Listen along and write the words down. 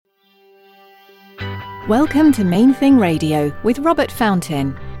Welcome to Main Thing Radio with Robert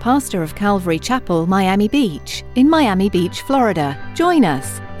Fountain, pastor of Calvary Chapel, Miami Beach, in Miami Beach, Florida. Join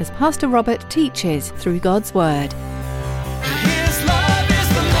us as Pastor Robert teaches through God's Word. His love is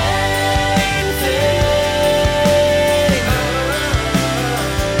the main thing.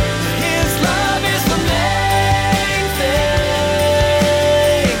 His love is the main thing.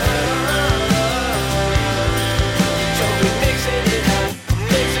 So we're mixing it up,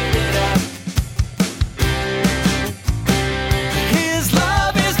 mixing it up. His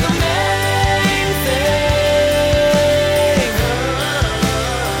love is the main thing.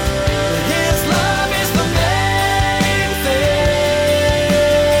 His love is the main thing.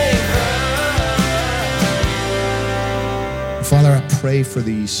 Father, I pray for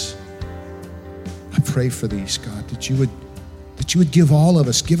these. I pray for these, God, that you would give all of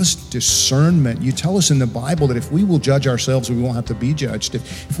us, give us discernment. You tell us in the Bible that if we will judge ourselves, we won't have to be judged.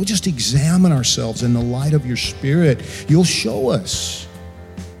 If we'll just examine ourselves in the light of your Spirit, you'll show us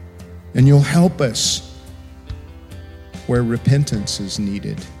and you'll help us where repentance is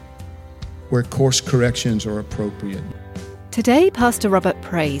needed, where course corrections are appropriate. Today, Pastor Robert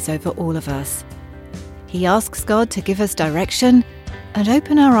prays over all of us. He asks God to give us direction and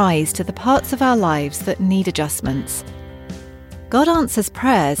open our eyes to the parts of our lives that need adjustments. God answers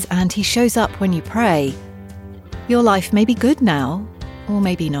prayers and He shows up when you pray. Your life may be good now, or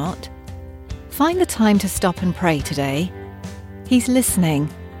maybe not. Find the time to stop and pray today. He's listening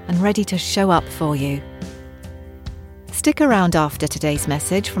and ready to show up for you. Stick around after today's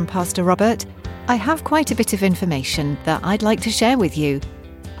message from Pastor Robert. I have quite a bit of information that I'd like to share with you.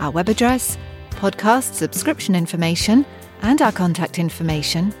 Our web address, podcast subscription information, and our contact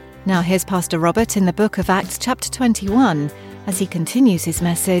information. Now here's Pastor Robert in the book of Acts chapter 21 as he continues his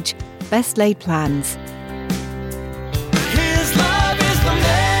message, Best Laid Plans. His love is the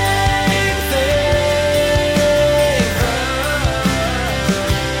main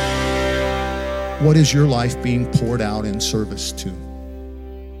thing. What is your life being poured out in service to?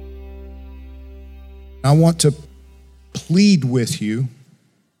 I want to plead with you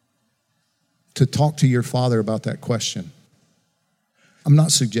to talk to your Father about that question. I'm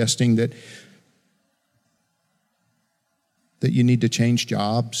not suggesting that you need to change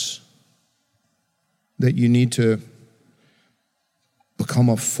jobs, that you need to become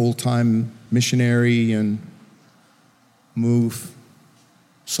a full-time missionary and move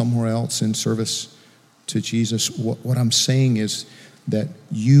somewhere else in service to Jesus. What I'm saying is that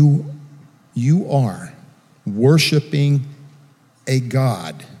you are worshiping a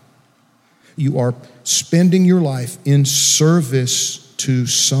God. You are spending your life in service to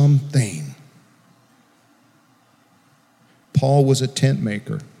something. Paul was a tent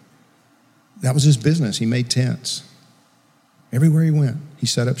maker. That was his business. He made tents. Everywhere he went, he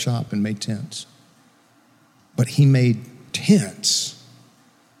set up shop and made tents. But he made tents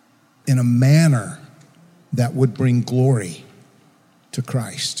in a manner that would bring glory to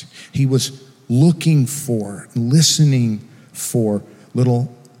Christ. He was looking for, listening for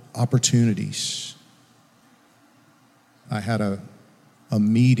little opportunities. I had a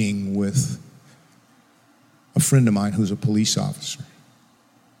meeting with a friend of mine who's a police officer.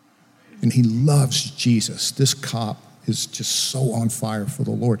 And he loves Jesus. This cop is just so on fire for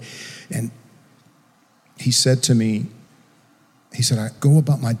the Lord. And he said to me, I go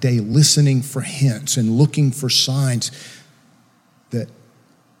about my day listening for hints and looking for signs that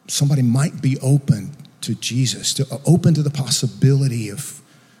somebody might be open to Jesus, open to the possibility of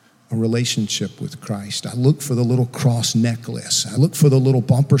a relationship with Christ. I look for the little cross necklace. I look for the little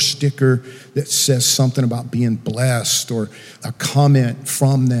bumper sticker that says something about being blessed, or a comment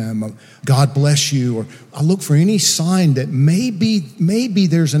from them, God bless you, or I look for any sign that maybe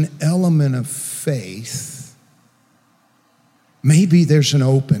there's an element of faith. Maybe there's an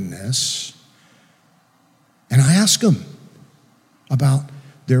openness. And I ask them about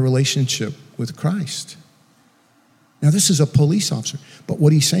their relationship with Christ. Now, this is a police officer, but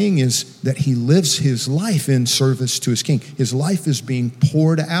what he's saying is that he lives his life in service to his king. His life is being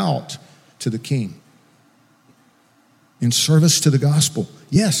poured out to the king in service to the gospel.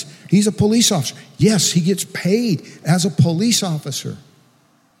 Yes, he's a police officer. Yes, he gets paid as a police officer.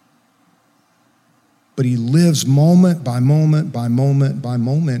 But he lives moment by moment by moment by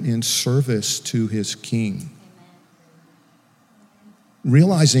moment in service to his king.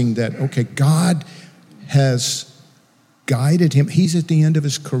 Realizing that, okay, God has guided him. He's at the end of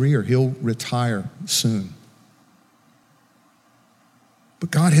his career. He'll retire soon.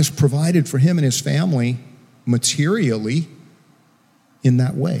 But God has provided for him and his family materially in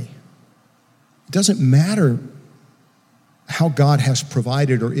that way. It doesn't matter how God has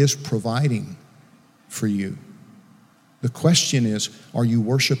provided or is providing. for you. The question is, are you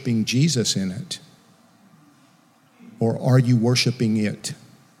worshiping Jesus in it? Or are you worshiping it?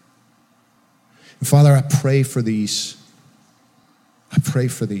 And Father, I pray for these. I pray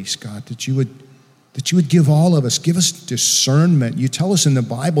for these, God, that you would give all of us, give us discernment. You tell us in the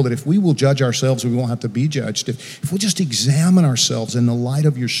Bible that if we will judge ourselves, we won't have to be judged. If we'll just examine ourselves in the light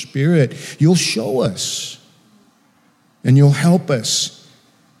of your Spirit, you'll show us. And you'll help us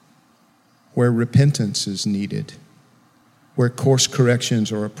where repentance is needed, where course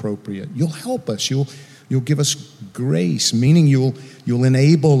corrections are appropriate. You'll help us. You'll give us grace, meaning you'll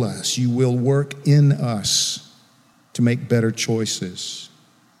enable us. You will work in us to make better choices,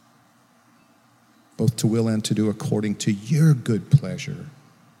 both to will and to do according to your good pleasure.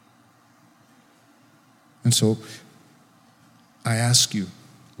 And so I ask you,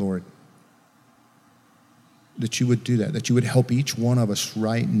 Lord, that you would do that you would help each one of us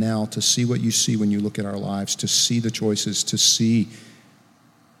right now to see what you see when you look at our lives, to see the choices, to see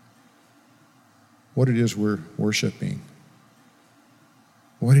what it is we're worshiping,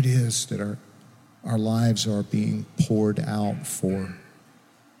 what it is that our lives are being poured out for.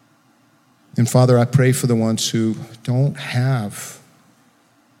 And Father, I pray for the ones who don't have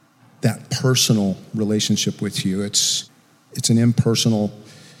that personal relationship with you. It's an impersonal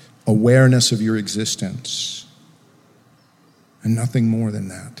awareness of your existence and nothing more than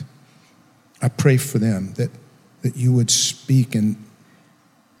that. I pray for them that you would speak and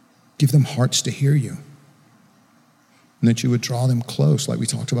give them hearts to hear you, and that you would draw them close, like we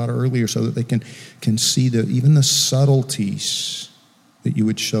talked about earlier, so that they can see even the subtleties that you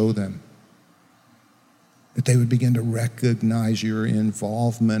would show them, that they would begin to recognize your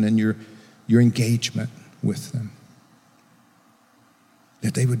involvement and your engagement with them,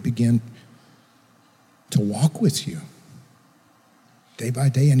 that they would begin to walk with you day by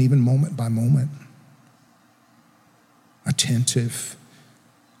day and even moment by moment, attentive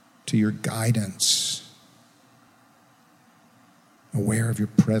to your guidance, aware of your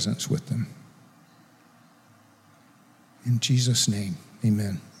presence with them. In Jesus' name,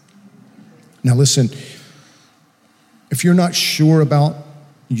 amen. Now listen, if you're not sure about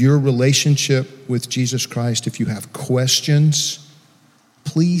your relationship with Jesus Christ, if you have questions,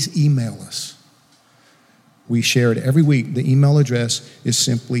 please email us. We share it every week. The email address is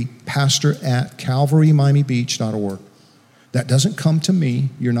simply pastor@calvarymiamibeach.org. That doesn't come to me.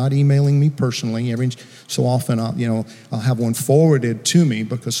 You're not emailing me personally. Every so often, I'll have one forwarded to me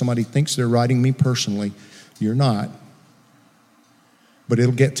because somebody thinks they're writing me personally. You're not. But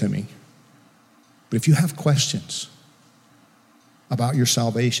it'll get to me. But if you have questions about your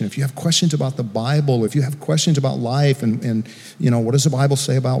salvation, if you have questions about the Bible, if you have questions about life and what does the Bible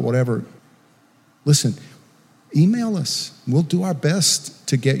say about whatever, listen, email us. We'll do our best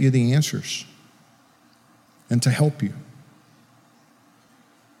to get you the answers and to help you.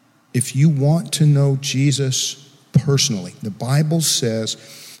 If you want to know Jesus personally, the Bible says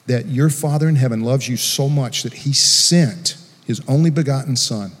that your Father in heaven loves you so much that he sent his only begotten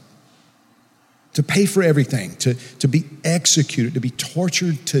Son to pay for everything, to be executed, to be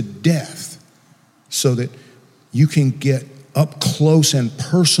tortured to death so that you can get up close and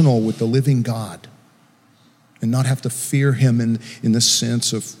personal with the living God and not have to fear him in the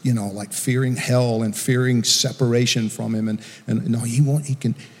sense of, like fearing hell and fearing separation from him. And no, he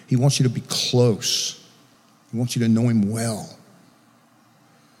wants you to be close. He wants you to know him well.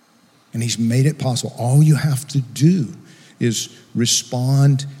 And he's made it possible. All you have to do is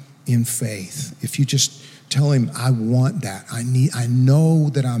respond in faith. If you just tell him, I want that. I know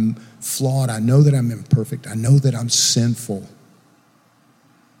that I'm flawed. I know that I'm imperfect. I know that I'm sinful.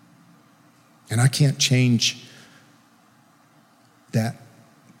 And I can't change that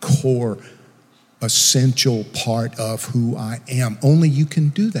core, essential part of who I am. Only you can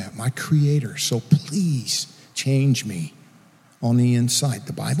do that, my Creator. So please change me on the inside.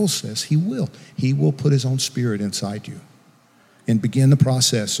 The Bible says he will. He will put his own Spirit inside you and begin the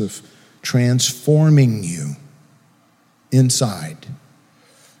process of transforming you inside,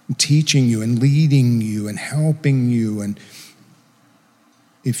 teaching you and leading you and helping you. And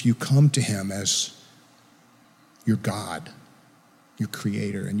if you come to him as your God, your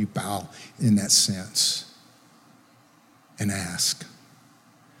Creator, and you bow in that sense and ask,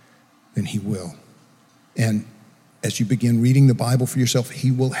 then he will. And as you begin reading the Bible for yourself, he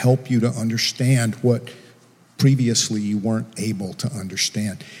will help you to understand what previously you weren't able to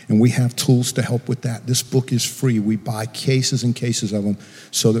understand. And we have tools to help with that. This book is free. We buy cases and cases of them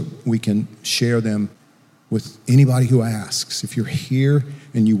so that we can share them with anybody who asks. If you're here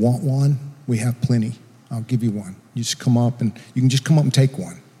and you want one, we have plenty. I'll give you one. You just come up and you can just come up and take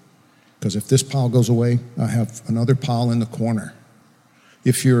one. Because if this pile goes away, I have another pile in the corner.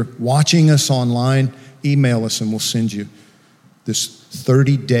 If you're watching us online, email us and we'll send you this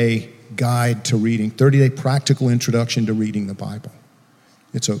 30-day guide to reading, 30-day practical introduction to reading the Bible.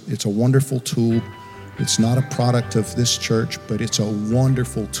 It's a wonderful tool. It's not a product of this church, but it's a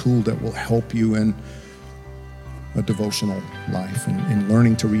wonderful tool that will help you in a devotional life and in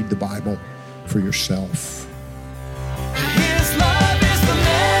learning to read the Bible for yourself. His love is the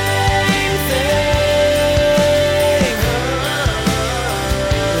main thing.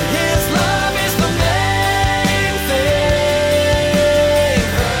 His love is the main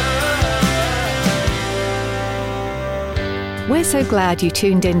thing. We're so glad you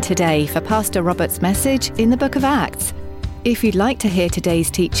tuned in today for Pastor Robert's message in the Book of Acts. If you'd like to hear today's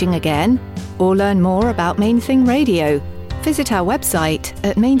teaching again or learn more about Main Thing Radio, visit our website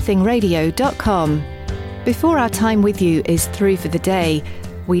at mainthingradio.com. Before our time with you is through for the day,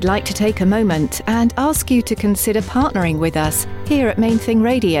 we'd like to take a moment and ask you to consider partnering with us here at Main Thing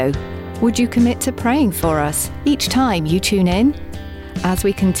Radio. Would you commit to praying for us each time you tune in? As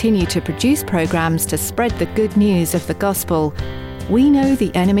we continue to produce programs to spread the good news of the gospel, we know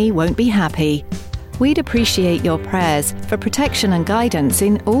the enemy won't be happy. We'd appreciate your prayers for protection and guidance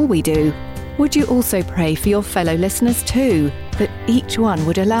in all we do. Would you also pray for your fellow listeners too, that each one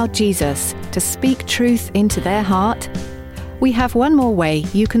would allow Jesus to speak truth into their heart? We have one more way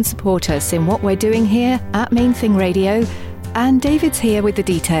you can support us in what we're doing here at Main Thing Radio, and David's here with the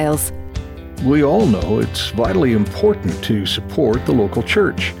details. We all know it's vitally important to support the local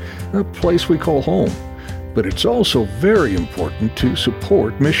church, a place we call home. But it's also very important to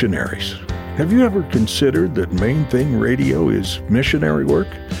support missionaries. Have you ever considered that Main Thing Radio is missionary work?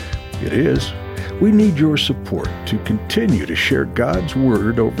 It is. We need your support to continue to share God's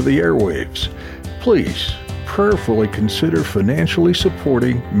Word over the airwaves. Please, prayerfully consider financially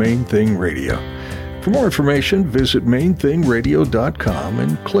supporting Main Thing Radio. For more information, visit mainthingradio.com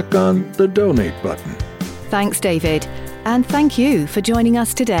and click on the Donate button. Thanks, David, and thank you for joining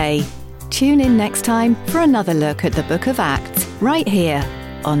us today. Tune in next time for another look at the Book of Acts, right here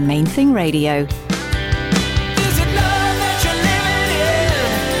on Main Thing Radio.